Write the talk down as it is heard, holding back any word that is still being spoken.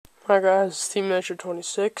Hi guys, it's Team Measure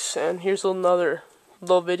 26, and here's another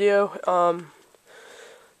little video.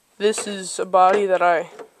 This is a body that I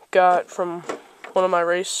got from one of my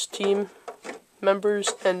race team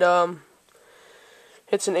members, and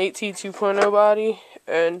it's an 8ight-t 2.0 body,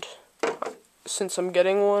 and since I'm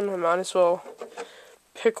getting one, I might as well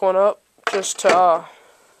pick one up just to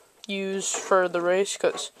use for the race,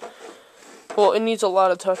 because, well, it needs a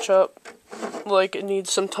lot of touch-up. Like, it needs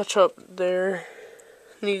some touch-up there.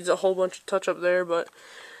 Needs a whole bunch of touch up there, but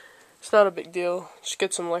it's not a big deal. Just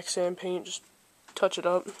get some Lexan paint, just touch it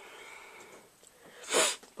up.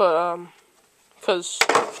 But because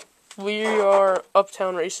we are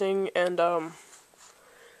Uptown Racing, and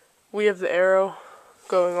we have the arrow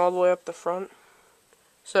going all the way up the front,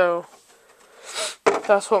 so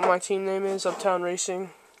that's what my team name is, Uptown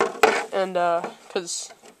Racing. And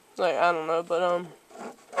because, like, I don't know, but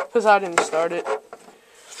because I didn't start it.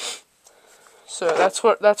 So that's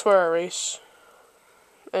where I race,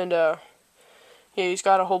 and yeah, he's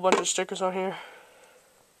got a whole bunch of stickers on here.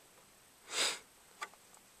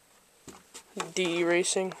 DE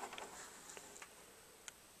Racing.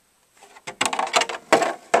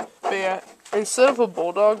 But yeah, instead of a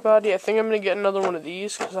bulldog body, I think I'm gonna get another one of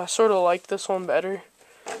these because I sort of like this one better.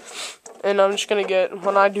 And I'm just gonna get,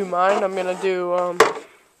 when I do mine, I'm gonna do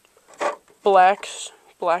black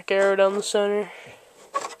arrow down the center,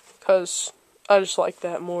 because I just like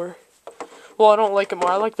that more. Well, I don't like it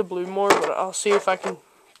more. I like the blue more, but I'll see if I can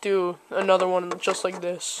do another one just like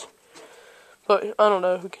this. But I don't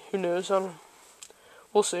know. Who knows?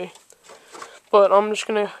 We'll see. But I'm just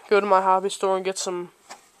gonna go to my hobby store and get some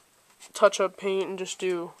touch-up paint and just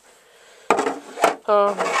do. Like,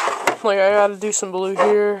 I gotta do some blue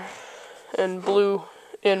here and blue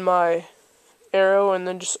in my arrow, and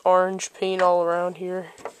then just orange paint all around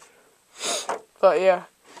here. But yeah.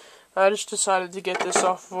 I just decided to get this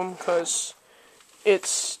off of them because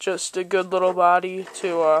it's just a good little body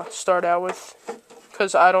to start out with,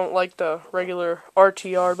 because I don't like the regular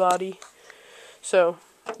RTR body. So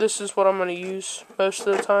this is what I'm going to use most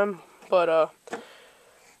of the time. But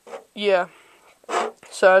yeah,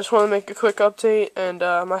 so I just want to make a quick update. And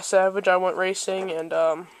my Savage, I went racing, and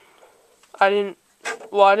I didn't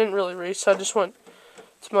really race. I just went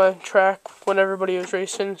to my track when everybody was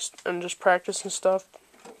racing and just practice and stuff.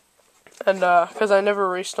 And because I never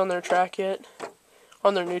raced on their track yet,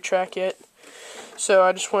 on their new track yet, so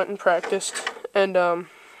I just went and practiced. And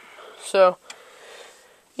so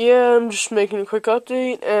yeah, I'm just making a quick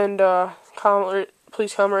update. And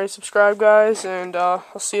please comment, rate, subscribe, guys, and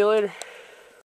I'll see you later.